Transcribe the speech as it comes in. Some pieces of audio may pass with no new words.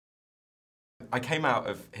I came out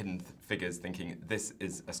of Hidden Figures thinking this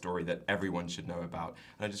is a story that everyone should know about.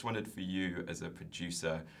 And I just wondered for you as a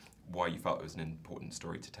producer, why you felt it was an important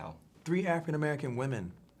story to tell. 3 African-American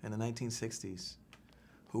women in the 1960s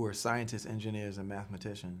who were scientists, engineers, and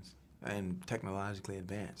mathematicians, and technologically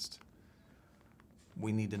advanced.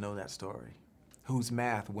 We need to know that story. Whose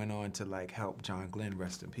math went on to like help John Glenn,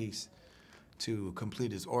 rest in peace, to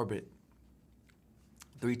complete his orbit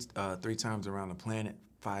three times around the planet,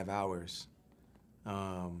 5 hours.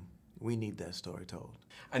 We need that story told.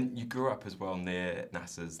 And you grew up as well near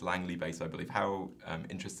NASA's Langley base, I believe. How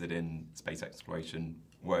interested in space exploration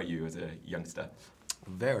were you as a youngster?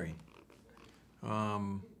 Very.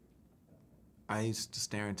 I used to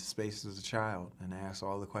stare into space as a child and ask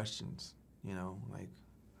all the questions, you know, like,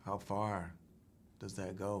 how far does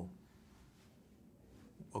that go?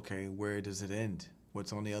 Okay, where does it end?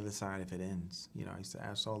 What's on the other side if it ends? You know, I used to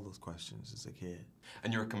ask all those questions as a kid.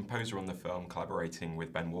 And you're a composer on the film, collaborating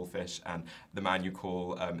with Ben Wolfish and the man you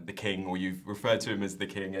call the King, or you've referred to him as the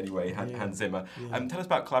King anyway, Hans Zimmer. Yeah. Tell us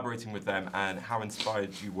about collaborating with them and how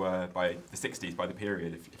inspired you were by the 60s, by the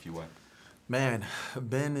period, if you were. Man,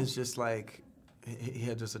 Ben is just like, he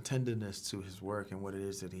had just a tenderness to his work and what it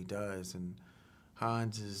is that he does. And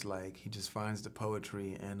Hans is like, he just finds the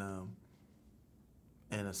poetry in a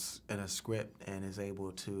script and is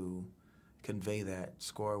able to convey that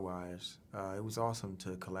score-wise. It was awesome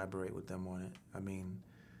to collaborate with them on it. I mean,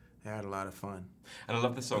 they had a lot of fun. And I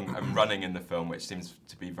love the song Running in the film, which seems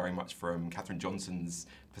to be very much from Katherine Johnson's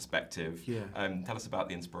perspective. Yeah. Tell us about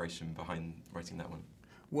the inspiration behind writing that one.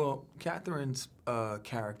 Well, Katherine's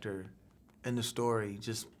character in the story,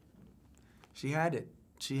 just, she had it.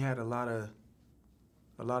 She had a lot of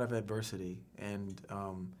adversity, and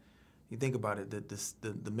you think about it, that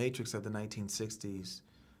the Matrix of the 1960s,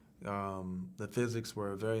 the physics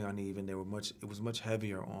were very uneven. It was much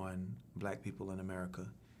heavier on black people in America,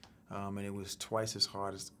 and it was twice as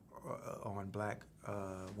hard as on black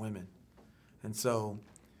women. And so,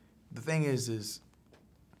 the thing is,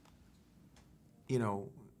 you know,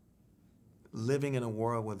 living in a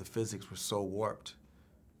world where the physics were so warped,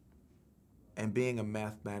 and being a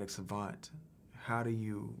mathematics savant, how do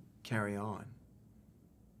you carry on?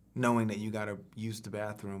 Knowing that you gotta use the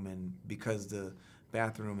bathroom, and because the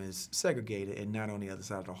bathroom is segregated and not on the other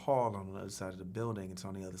side of the hall, on the other side of the building, it's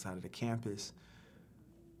on the other side of the campus.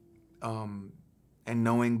 And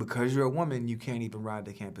knowing because you're a woman, you can't even ride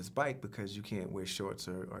the campus bike because you can't wear shorts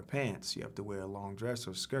or pants. You have to wear a long dress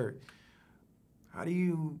or skirt. How do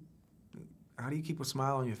you keep a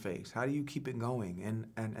smile on your face? How do you keep it going?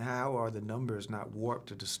 And how are the numbers not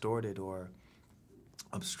warped or distorted or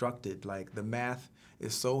obstructed? Like, the math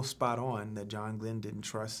is so spot on that John Glenn didn't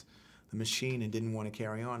trust the machine and didn't want to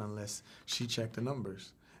carry on unless she checked the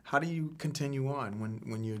numbers. How do you continue on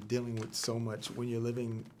when you're dealing with so much, when you're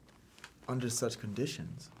living under such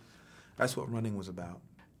conditions? That's what Running was about.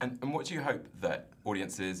 And what do you hope that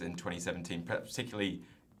audiences in 2017, particularly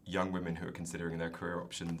young women who are considering their career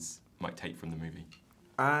options, might take from the movie?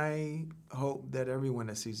 I hope that everyone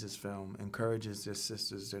that sees this film encourages their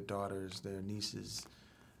sisters, their daughters, their nieces,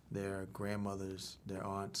 their grandmothers, their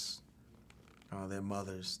aunts, their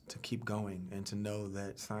mothers to keep going and to know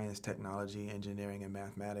that science, technology, engineering, and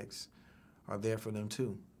mathematics are there for them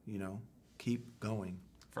too, you know? Keep going.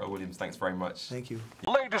 Pharrell Williams, thanks very much. Thank you.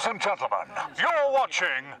 Ladies and gentlemen, you're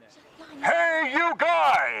watching Hey You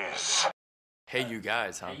Guys! Hey You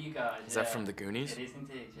Guys, huh? Hey, you guys. Is that from the Goonies? It is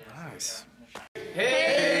indeed, yeah. Nice.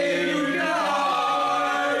 Hey!